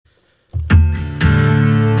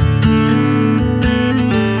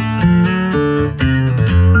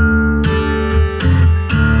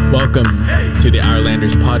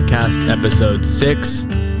Landers Podcast, Episode 6.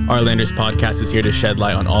 Our Landers Podcast is here to shed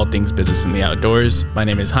light on all things business in the outdoors. My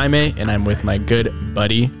name is Jaime, and I'm with my good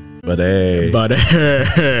buddy, Buddy.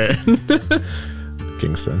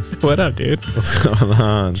 Kingston. What up, dude? What's going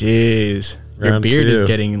on? Jeez. Your Round beard 2. is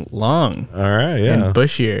getting long. All right, yeah. And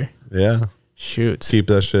bushier. Yeah. Shoots. Keep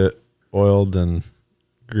that shit oiled and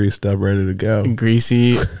greased up, ready to go.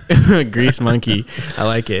 Greasy. Grease monkey. I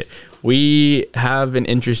like it. We have an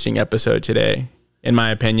interesting episode today, in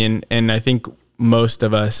my opinion, and I think most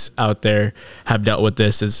of us out there have dealt with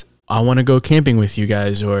this as, I want to go camping with you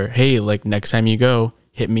guys, or hey, like next time you go,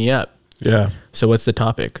 hit me up. Yeah. So what's the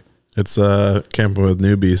topic? It's camping with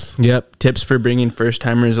newbies. Yep. Tips for bringing first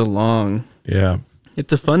timers along. Yeah.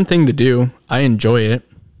 It's a fun thing to do. I enjoy it.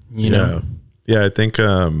 You know. Yeah, I think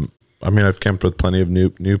I mean, I've camped with plenty of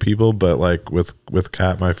new people, but like with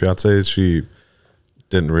Kat, my fiance, she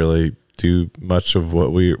didn't really do much of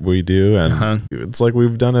what we do, and it's like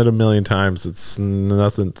we've done it a million times. It's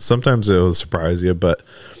nothing. Sometimes it will surprise you, but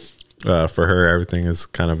for her, everything is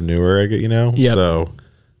kind of newer. Yep. So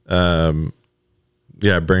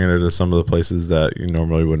yeah, bringing her to some of the places that you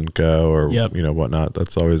normally wouldn't go, or whatnot.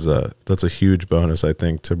 That's always that's a huge bonus, I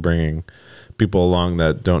think, to bringing people along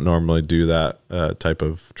that don't normally do that type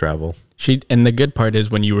of travel. And the good part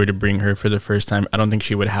is when you were to bring her for the first time, I don't think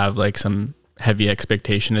she would have like some heavy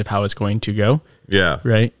expectation of how it's going to go. Yeah.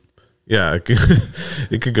 Right. Yeah.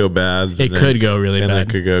 It could go bad. It could go really bad. And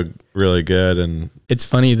it could go really good. And it's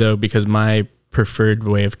funny though, because my preferred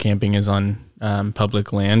way of camping is on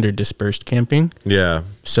public land or dispersed camping. Yeah.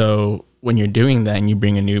 So when you're doing that and you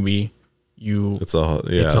bring a newbie, it's a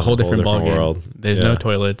whole different ballgame. There's no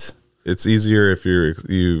toilets. It's easier if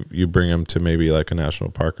you bring them to maybe like a national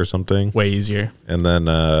park or something. Way easier. And then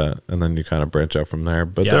you kind of branch out from there.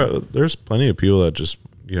 But there's plenty of people that just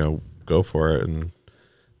go for it. And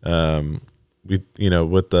we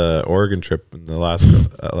with the Oregon trip in the last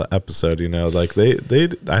episode, like they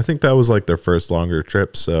I think that was like their first longer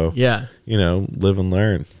trip. So yeah, live and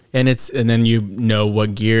learn. And then you know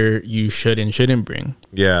what gear you should and shouldn't bring.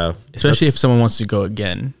 Yeah, especially if someone wants to go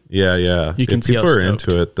again. Yeah. You can if see people how are stoked.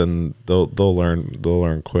 into it, then they'll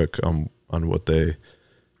learn quick on what they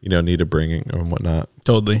need to bring and whatnot.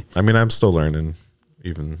 Totally. I mean, I'm still learning,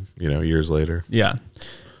 even years later. Yeah.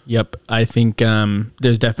 Yep. I think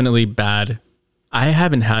there's definitely bad. I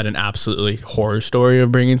haven't had an absolutely horror story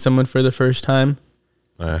of bringing someone for the first time.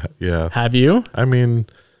 Yeah. Have you? I mean,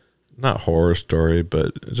 not horror story,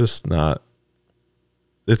 but just not.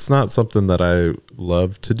 It's not something that I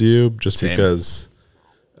love to do, just Same. because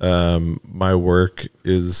my work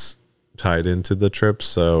is tied into the trip.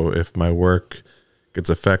 So if my work gets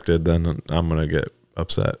affected, then I'm gonna get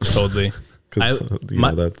upset. Totally. Because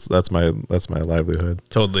that's my livelihood.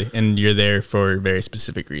 Totally. And you're there for a very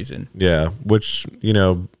specific reason. Yeah, which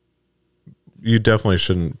you definitely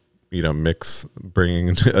shouldn't mix bringing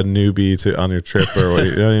a newbie on your trip, or what,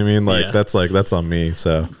 you know what I mean? Like that's on me.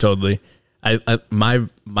 So totally. My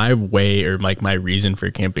way, or like my reason for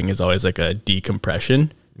camping is always like a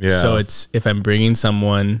decompression. Yeah. So it's, if I'm bringing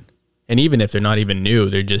someone, and even if they're not even new,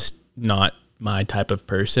 they're just not my type of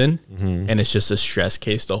person, and it's just a stress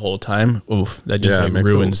case the whole time. Oof, that just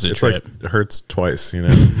ruins the trip. Like, it hurts twice.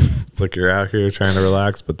 It's like you're out here trying to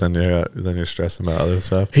relax, but then you're stressing about other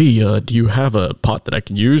stuff. Hey, do you have a pot that I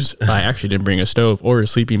can use? I actually didn't bring a stove or a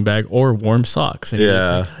sleeping bag or warm socks. And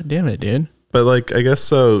yeah, like, God damn it, dude. But like, I guess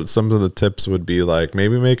so. Some of the tips would be like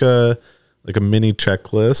maybe make a mini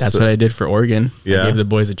checklist. That's what I did for Oregon. Yeah. I gave the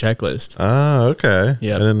boys a checklist. Ah, okay.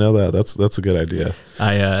 Yeah. I didn't know that. That's a good idea.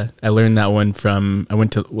 I learned that one I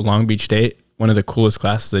went to Long Beach State. One of the coolest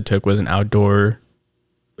classes I took was an outdoor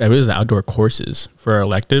courses for our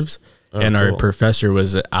electives. And cool. Our professor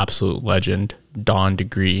was an absolute legend, Don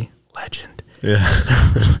Degree legend. Yeah.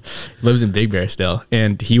 Lives in Big Bear still.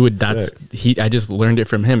 And I just learned it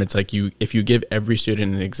from him. It's like if you give every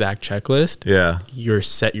student an exact checklist, you're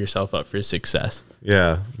set yourself up for success.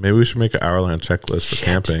 Yeah. Maybe we should make an hour-land checklist for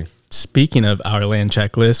camping. Speaking of our land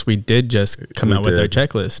checklist, we did just come out with our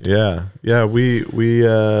checklist. Yeah. Yeah.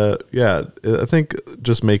 I think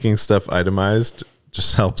just making stuff itemized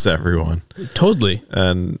just helps everyone. Totally.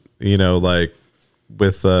 And, like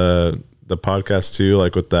with the podcast too,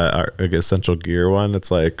 like with that essential gear one,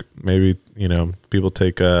 it's like maybe, people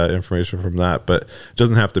take information from that, but it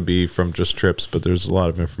doesn't have to be from just trips, but there's a lot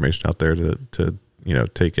of information out there to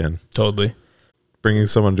take in. Totally. Bringing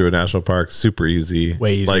someone to a national park, super easy.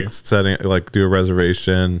 Way easier. Like do a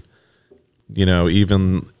reservation,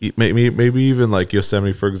 even maybe even like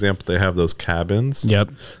Yosemite, for example, they have those cabins.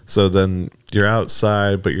 Yep. So then you're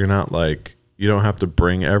outside, but you're not like, you don't have to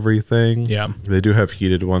bring everything. Yeah. They do have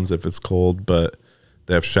heated ones if it's cold, but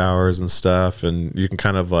they have showers and stuff, and you can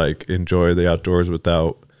kind of like enjoy the outdoors with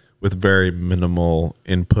very minimal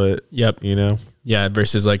input. Yep. You know? Yeah.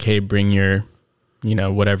 Versus like, hey, bring your,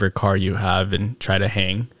 whatever car you have and try to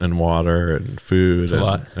hang. And water and food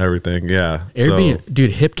and everything. Yeah. Airbnb,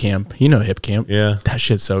 dude, Hip Camp. You know Hip Camp. Yeah. That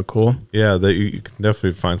shit's so cool. Yeah. You can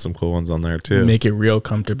definitely find some cool ones on there too. Make it real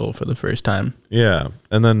comfortable for the first time. Yeah.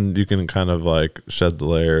 And then you can kind of like shed the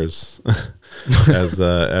layers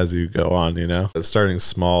as you go on, Starting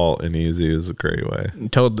small and easy is a great way.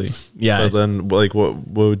 Totally. Yeah. But then like what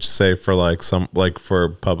would you say for like for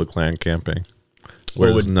public land camping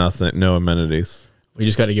where there's nothing, no amenities? We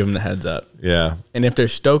just got to give them the heads up. Yeah. And if they're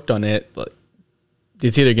stoked on it,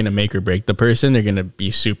 it's either going to make or break the person. They're going to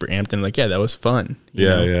be super amped and like, yeah, that was fun. You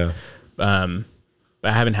know? Yeah. But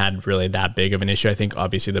I haven't had really that big of an issue. I think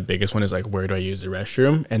obviously the biggest one is like, where do I use the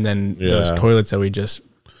restroom? And then those toilets that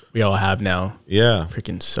we all have now. Yeah.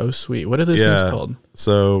 Freaking so sweet. What are those things called?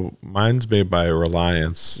 So mine's made by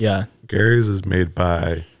Reliance. Yeah. Gary's is made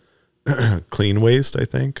by Clean Waste, I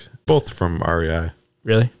think. Both from REI.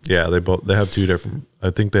 Really? Yeah, they have two different. I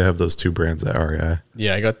think they have those two brands at REI.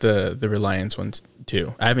 Yeah, I got the Reliance ones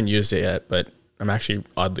too. I haven't used it yet, but I'm actually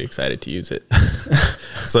oddly excited to use it.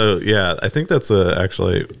 So yeah, I think that's that's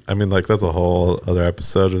a whole other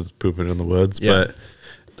episode of pooping in the woods. Yeah. But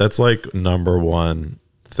that's like number one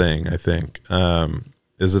thing I think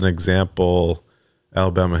is an example.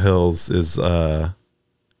 Alabama Hills is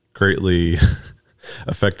greatly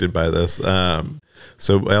affected by this.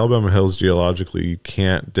 So Alabama Hills, geologically, you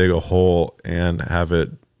can't dig a hole and have it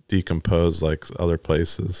decompose like other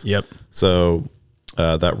places. Yep. So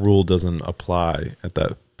that rule doesn't apply at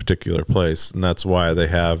that particular place, and that's why they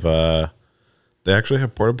actually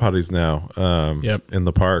have porta potties now. In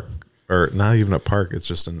the park, or not even a park; it's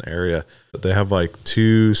just an area. They have like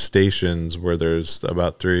 2 stations where there's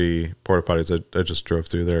about 3 porta potties. I just drove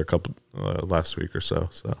through there a couple last week or so.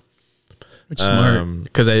 So. Which is smart,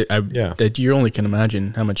 because that you only can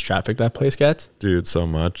imagine how much traffic that place gets. Dude, so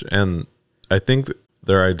much. And I think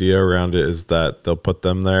their idea around it is that they'll put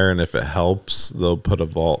them there, and if it helps, they'll put a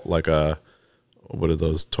vault, like what are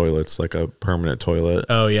those toilets, like a permanent toilet.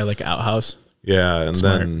 Oh yeah, like an outhouse. Yeah, and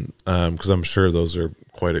smart. Then because I'm sure those are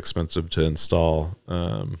quite expensive to install.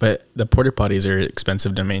 But the porta potties are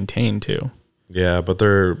expensive to maintain too. Yeah, but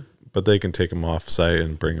they can take them off site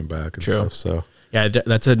and bring them back and stuff. So. Yeah,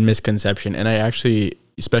 that's a misconception. And I actually,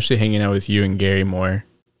 especially hanging out with you and Gary more,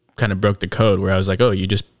 kind of broke the code where I was like, oh, you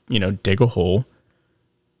just, dig a hole,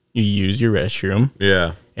 you use your restroom.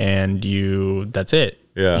 Yeah. And that's it.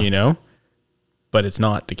 Yeah. But it's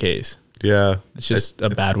not the case. Yeah. It's just a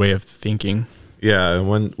bad way of thinking. Yeah.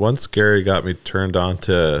 And once Gary got me turned on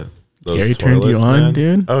to those Gary toilets, turned you on, man.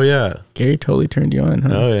 Dude? Oh, yeah. Gary totally turned you on, huh?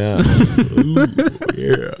 Oh, yeah. Ooh,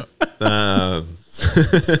 yeah.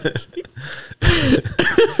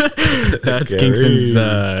 That's Gary. Kingston's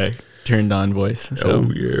turned on voice. So.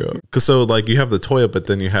 Oh yeah, because like you have the toilet, but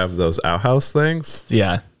then you have those outhouse things.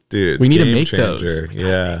 Yeah, dude, we need to make those.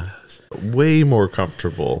 Yeah, way more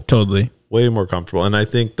comfortable. Totally, way more comfortable. And I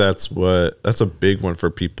think that's a big one for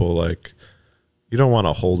people. Like, you don't want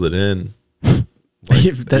to hold it in. Like,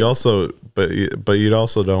 you also, but you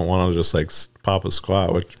also don't want to just like pop a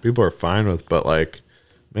squat, which people are fine with. But like,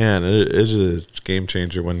 man, it is a game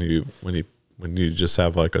changer when you just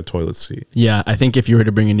have like a toilet seat. Yeah, I think if you were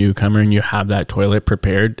to bring a newcomer and you have that toilet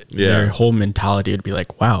prepared, their whole mentality would be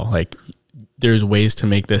like, wow, like there's ways to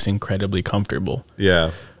make this incredibly comfortable.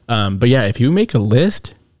 Yeah. But yeah, if you make a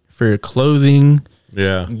list for clothing,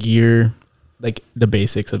 gear, like the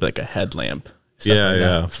basics of like a headlamp,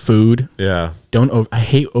 food. Yeah. I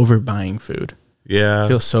hate overbuying food. Yeah. I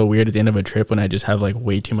feel so weird at the end of a trip when I just have like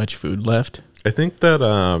way too much food left. I think that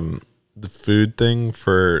the food thing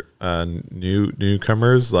for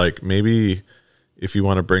newcomers, like maybe if you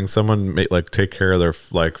want to bring someone, take care of their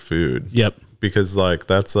like food. Yep. Because like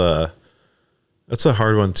that's a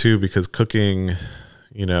hard one too, because cooking,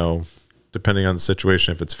 depending on the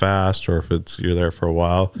situation, if it's fast or if you're there for a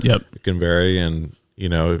while, it can vary. And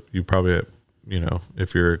you probably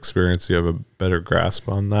if you're experienced, you have a better grasp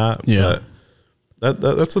on that. Yeah. But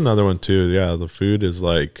that's another one too. Yeah, the food is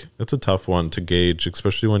like, it's a tough one to gauge,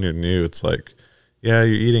 especially when you're new. It's like, yeah,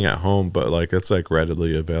 you're eating at home, but like it's like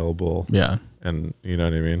readily available. Yeah. And you know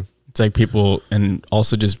what I mean? It's like people, and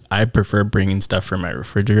also just, I prefer bringing stuff from my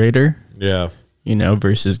refrigerator. Yeah.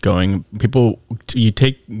 Versus you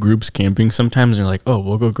take groups camping sometimes and they're like, oh,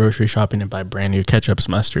 we'll go grocery shopping and buy brand new ketchups,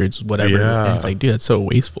 mustards, whatever. Yeah. And it's like, dude, that's so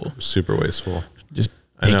wasteful. Super wasteful. Just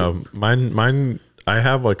I know. Mine I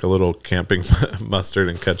have like a little camping mustard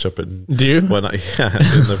and ketchup and Do you? in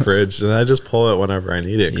the fridge, and I just pull it whenever I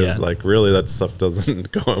need it because like really that stuff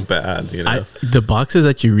doesn't go bad, you know. The boxes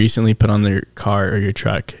that you recently put on your car or your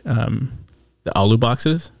truck, the alu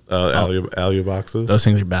boxes. Alu boxes. Those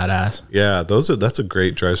things are badass. Yeah, that's a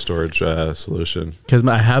great dry storage solution. Because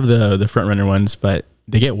I have the front runner ones, but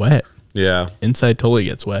they get wet. Yeah, inside totally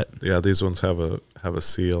gets wet. Yeah, these ones have a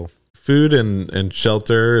seal. Food and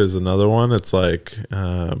shelter is another one. It's like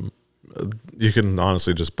you can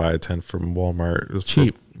honestly just buy a tent from Walmart. It's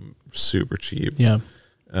cheap, super cheap. Yeah,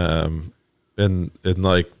 and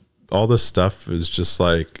like all this stuff is just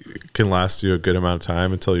like can last you a good amount of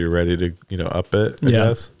time until you're ready to up it. I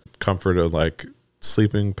guess comfort of like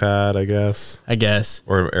sleeping pad, I guess,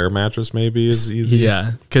 or air mattress maybe is easy.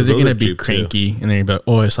 Yeah, because you're gonna be cranky and then you're like,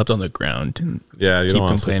 oh, I slept on the ground, and you keep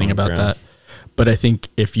complaining about that. But I think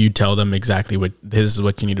if you tell them exactly this is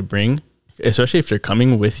what you need to bring, especially if they're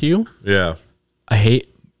coming with you. Yeah, I hate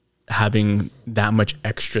having that much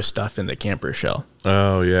extra stuff in the camper shell.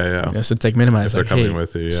 Oh yeah. So it's like minimize. If they're coming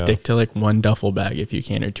with you, stick to like one duffel bag if you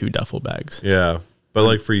can, or 2 duffel bags. Yeah. But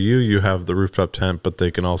like for you have the rooftop tent, but they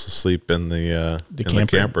can also sleep in the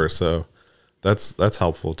camper. So that's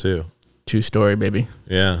helpful too. 2-story, baby.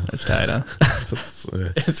 Yeah, that's tight, huh?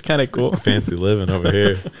 It's kind of cool. Fancy living over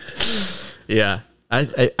here. Yeah,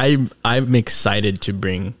 I'm excited to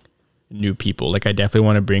bring new people. Like I definitely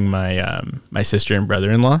want to bring my my sister and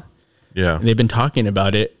brother-in-law. Yeah, and they've been talking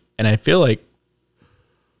about it, and I feel like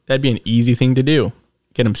that'd be an easy thing to do.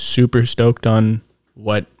 Get them super stoked on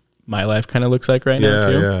what my life kind of looks like right now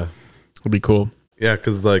too. Yeah, it'll be cool. Yeah,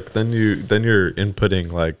 because like then you're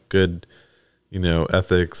inputting like good,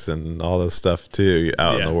 ethics and all this stuff too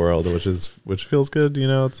out in the world, which feels good.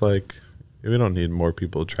 It's like we don't need more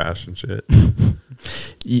people trash and shit.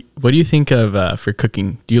 What do you think of for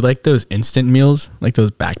cooking? Do you like those instant meals, like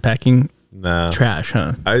those backpacking? Nah, trash,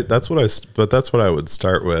 huh? That's what I would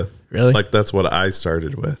start with. Really? Like that's what I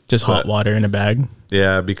started with. Just hot water in a bag.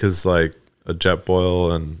 Yeah, because like a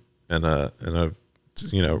Jetboil and a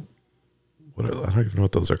what I don't even know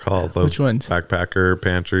what those are called. Those Which ones? Backpacker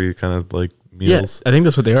pantry kind of like meals. Yeah, I think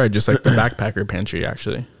that's what they are. Just like the backpacker pantry,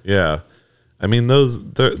 actually. Yeah, I mean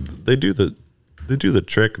they do the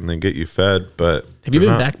trick and they get you fed. But have you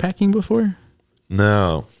been backpacking before?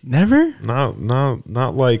 No, never.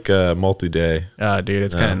 Not like multi-day. Oh, dude,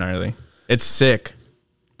 it's kind of gnarly. It's sick,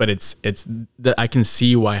 but I can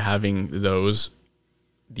see why having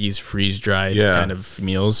these freeze dried kind of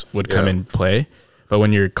meals would come in play. But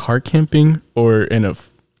when you're car camping or in a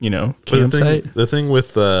campsite, the thing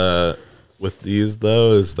with these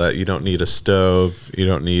though is that you don't need a stove. You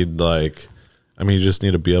don't need you just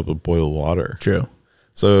need to be able to boil water. True.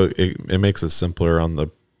 So it makes it simpler on the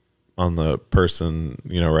person,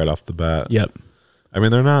 right off the bat. Yep. I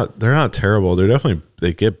mean, they're not terrible.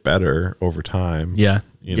 They get better over time. Yeah.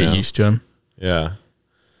 You get used to them. Yeah.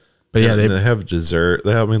 But they have dessert.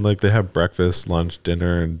 They have breakfast, lunch,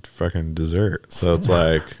 dinner, and fucking dessert. So it's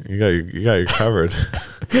like you got you covered.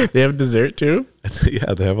 They have dessert too?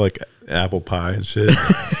 Yeah, they have like apple pie and shit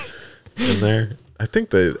in there.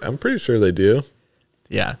 I'm pretty sure they do.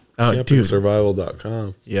 Yeah. Oh, dude.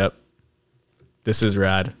 Survival.com. Yep. This is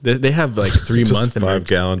rad. They have like 3-month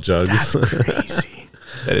 5-gallon jugs. That's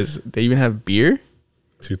crazy. They even have beer?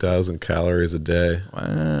 2,000 calories a day.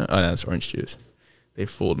 Wow. Oh, that's orange juice. They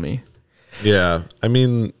fooled me. Yeah. I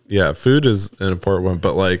mean, yeah, food is an important one,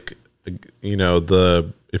 but like,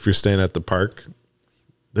 if you're staying at the park,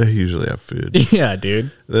 they usually have food. Yeah,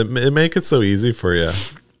 dude. It make it so easy for you.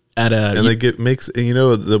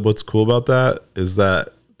 What's cool about that is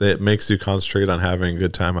that it makes you concentrate on having a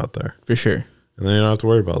good time out there. For sure. And then you don't have to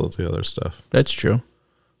worry about all the other stuff. That's true.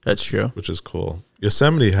 Which is cool.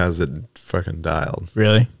 Yosemite has it fucking dialed.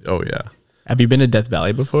 Really? Oh, yeah. Have you been to Death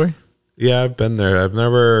Valley before? Yeah, I've been there. I've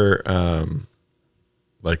never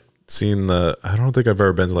seen I don't think I've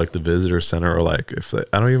ever been to like the visitor center or like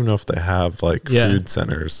I don't even know if they have like food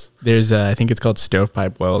centers. There's I think it's called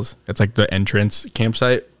Stovepipe Wells. It's like the entrance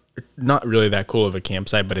campsite. Not really that cool of a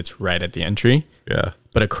campsite, but it's right at the entry. Yeah.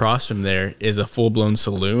 But across from there is a full-blown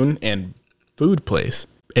saloon and food place.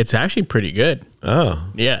 It's actually pretty good. Oh.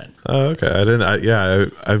 Yeah. Oh, okay.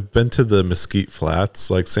 I've been to the Mesquite Flats,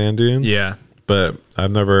 like sand dunes. Yeah. But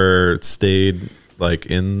I've never stayed like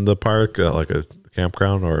in the park, like a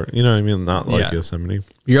campground or, not like Yosemite.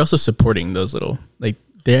 You're also supporting those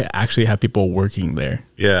they actually have people working there.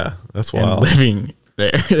 Yeah. That's wild. Living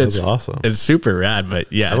there. That's awesome. It's super rad,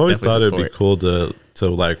 but yeah. I've always thought it'd be cool to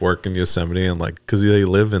like work in Yosemite and like, cause they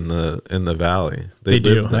live in the valley. They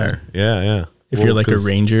live do there. Yeah. If you're like a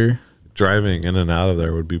ranger. driving in and out of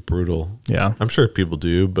there would be brutal. Yeah. I'm sure people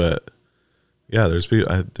do, but yeah, there's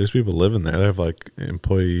people living there. They have like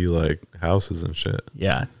employee like houses and shit.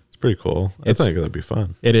 Yeah. It's pretty cool. I think that'd be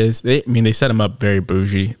fun. It is. They set them up very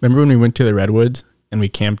bougie. Remember when we went to the Redwoods and we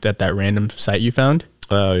camped at that random site you found?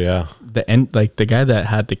 Oh yeah. The guy that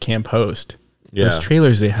had the camp host. Yeah. Those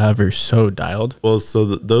trailers they have are so dialed. Well, so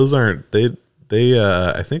those aren't they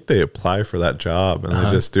I think they apply for that job and they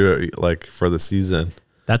just do it like for the season.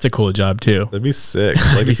 That's a cool job too. That'd be sick.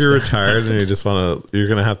 Like if you're retired and you just you're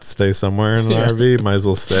gonna have to stay somewhere in an RV, might as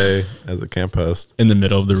well stay as a camp host in the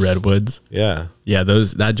middle of the Redwoods. Yeah. Yeah,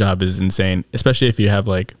 that job is insane, especially if you have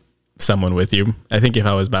like someone with you. I think if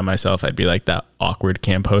I was by myself, I'd be like that awkward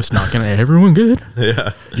camp host knocking, "Hey, everyone good?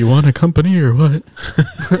 Yeah. You want a company or what?"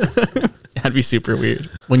 That'd be super weird.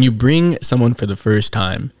 When you bring someone for the first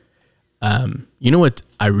time, you know what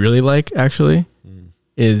I really like actually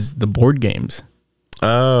is the board games.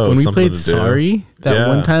 Oh, when we played Sorry that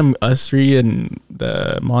one time, us three and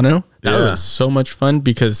the mono, that was so much fun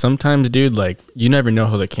because sometimes, dude, like you never know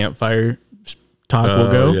how the campfire talk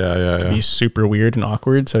will go. It'd be super weird and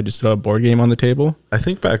awkward. So just throw a board game on the table. I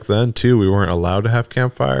think back then too, we weren't allowed to have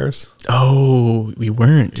campfires. Oh, we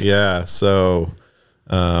weren't. Yeah. So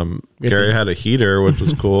Gary had a heater, which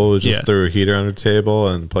was cool. We just threw a heater on the table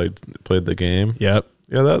and played the game. Yep.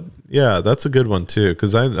 Yeah, that's a good one too.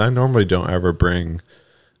 Because I normally don't ever bring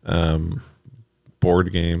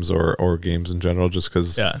board games or games in general, just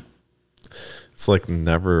because it's like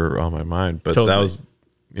never on my mind. But that was,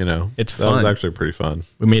 that was actually pretty fun.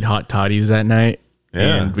 We made hot toddies that night.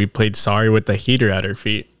 Yeah, and we played Sorry with the heater at our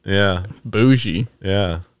feet. Yeah, bougie.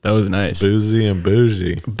 Yeah, that was nice. Boozy and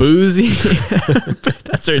bougie. Boozy.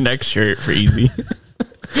 That's our next shirt for Easy.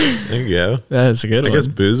 There you go. That's a good one. I guess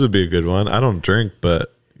booze would be a good one. I don't drink,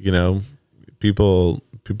 but people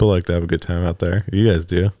like to have a good time out there. You guys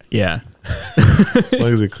do. Yeah. As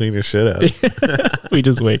long as you clean your shit out. We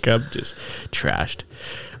just wake up just trashed.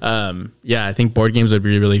 Yeah, I think board games would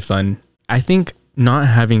be really fun. I think not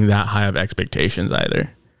having that high of expectations either.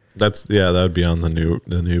 That would be on the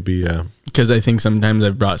newbie, yeah. Because I think sometimes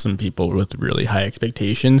I've brought some people with really high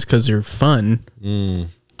expectations because they're fun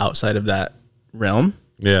outside of that realm.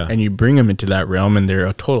 Yeah. And you bring them into that realm and they're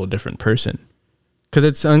a total different person. Because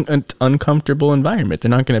it's an uncomfortable environment.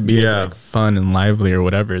 They're not going to be as, like, fun and lively or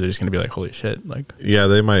whatever. They're just going to be like, holy shit. Like, yeah,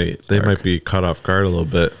 they might be caught off guard a little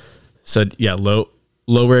bit. So yeah,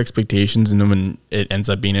 lower expectations, and then when it ends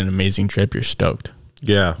up being an amazing trip, you're stoked.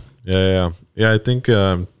 Yeah. I think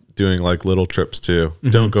doing like little trips too.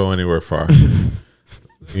 Mm-hmm. Don't go anywhere far.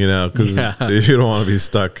 Because you don't want to be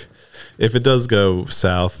stuck. If it does go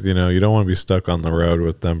south, you don't want to be stuck on the road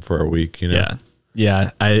with them for a week.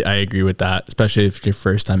 Yeah, I agree with that, especially if it's your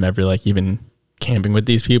first time ever, like, even camping with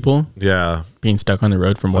these people. Yeah. Being stuck on the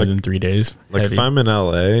road for more than 3 days. Like, heavy. If I'm in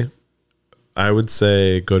LA, I would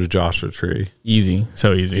say go to Joshua Tree. Easy.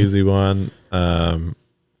 So easy. Easy one.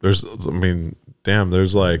 There's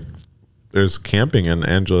camping in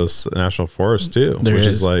Angeles National Forest too, which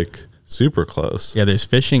is like super close. Yeah, there's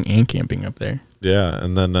fishing and camping up there. Yeah,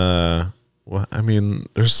 and then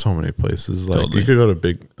there's so many places. Like you could go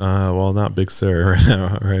to not Big Sur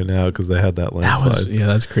right now because they had that landslide.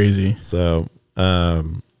 That's crazy. So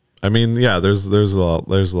there's a lot.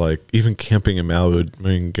 There's like even camping in Malibu. I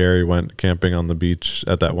mean, Gary went camping on the beach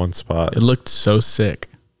at that one spot. It looked so sick.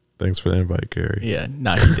 Thanks for the invite, Gary. Yeah,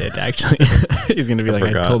 no, he did actually. He's gonna be I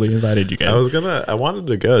totally invited you guys. I wanted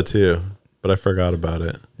to go too, but I forgot about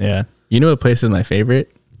it. Yeah, you know what place is my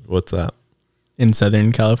favorite? What's that? In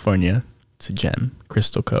Southern California, it's a gem,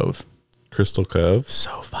 Crystal Cove. Crystal Cove,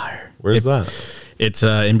 so fire. Where's that? It's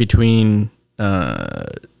in between.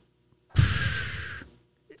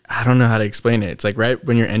 I don't know how to explain it. It's like right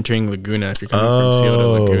when you're entering Laguna, if you're coming from Seal to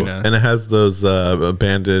Laguna. And it has those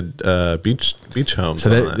abandoned beach homes.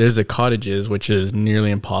 So there's the cottages, which is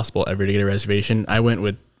nearly impossible ever to get a reservation. I went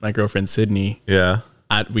with my girlfriend, Sydney. Yeah.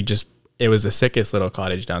 It was the sickest little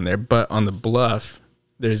cottage down there. But on the bluff,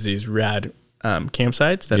 there's these rad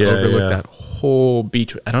campsites that overlook that whole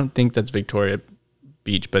beach. I don't think that's Victoria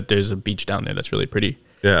Beach, but there's a beach down there that's really pretty.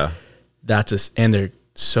 Yeah. And they're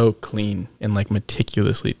so clean and like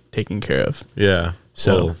meticulously taken care of. Yeah.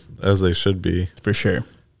 So as they should be. For sure.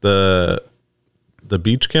 The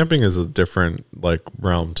beach camping is a different like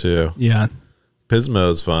realm too. Yeah.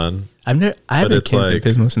 Pismo is fun. I haven't camped in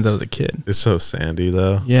Pismo since I was a kid. It's so sandy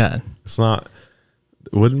though. Yeah. It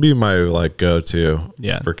wouldn't be my like go-to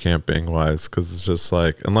for camping wise, because it's just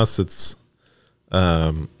like, unless it's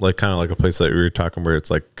like kind of like a place that we were talking where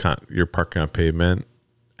it's like you're parking on pavement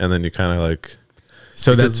and then you kind of like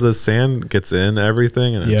So because the sand gets in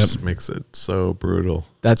everything and it just makes it so brutal.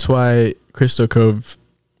 That's why Crystal Cove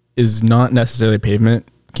is not necessarily pavement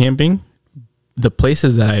camping. The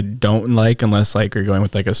places that I don't like, unless like you're going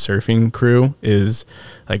with like a surfing crew, is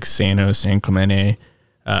like Sano, San Clemente,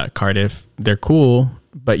 Cardiff. They're cool,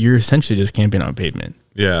 but you're essentially just camping on pavement.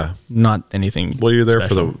 Yeah, not anything. Well, you're there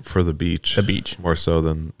for the beach. The beach more so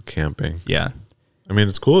than camping. Yeah, I mean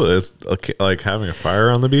it's cool. It's like having a fire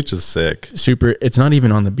on the beach is sick. Super. It's not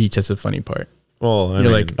even on the beach. That's the funny part. Well,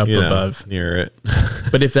 you're like up above near it.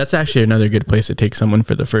 But if that's actually another good place to take someone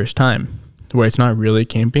for the first time, where it's not really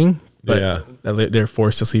camping, but they're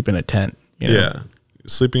forced to sleep in a tent. You know? Yeah,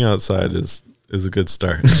 sleeping outside is a good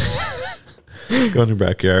start. Go in your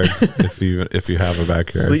backyard if you have a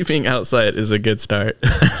backyard. Sleeping outside is a good start.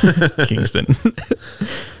 Kingston.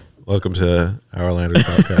 Welcome to Our Landers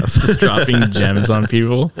podcast. Just dropping gems on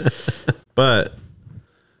people. But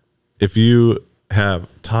if you have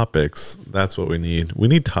topics, that's what we need. We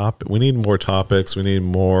need more topics. We need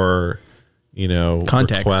more,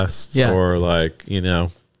 context. Requests or like,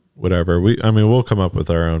 whatever. We'll come up with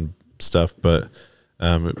our own stuff, but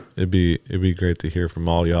it'd be great to hear from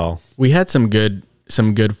all y'all. We had some good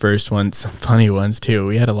first ones, some funny ones too.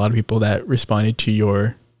 We had a lot of people that responded to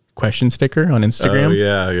your question sticker on Instagram.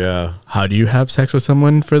 Oh yeah. How do you have sex with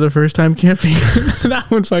someone for the first time camping? That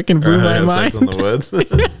one fucking blew my mind. Sex in the woods.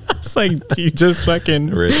 It's like you just fucking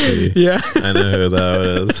Richie. Yeah, I know who that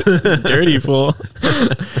is. Dirty fool.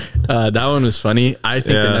 That one was funny. I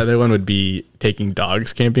think another one would be taking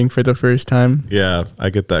dogs camping for the first time. Yeah, I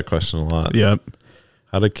get that question a lot. Yep.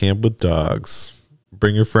 How to camp with dogs.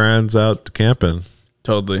 Bring your friends out camping.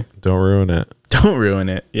 Totally. Don't ruin it. Don't ruin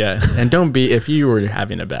it. Yeah. And don't be, if you were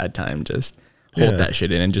having a bad time, just hold that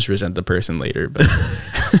shit in and just resent the person later. But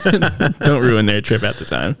don't ruin their trip at the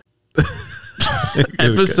time.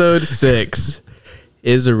 Episode 6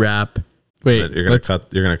 is a wrap. Wait, you're gonna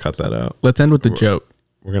cut that out. Let's end with the joke.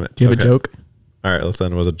 Do you have a joke? All right, let's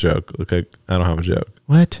end with a joke. Okay, I don't have a joke.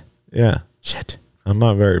 What? Yeah. Shit. I'm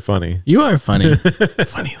not very funny. You are funny.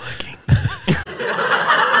 Funny looking.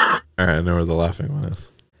 All right, I know where the laughing one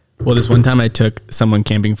is. Well, this one time I took someone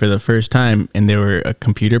camping for the first time and they were a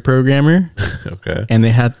computer programmer. Okay. And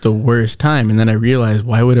they had the worst time. And then I realized,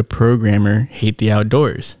 why would a programmer hate the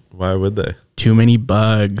outdoors? Why would they? Too many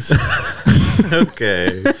bugs.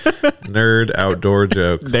 Okay. Nerd outdoor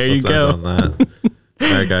joke. There you go. End on that.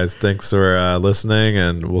 All right, guys. Thanks for listening,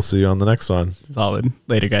 and we'll see you on the next one. Solid.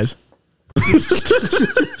 Later, guys.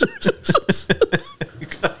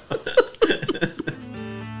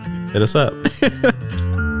 Hit us up.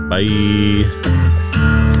 Bye.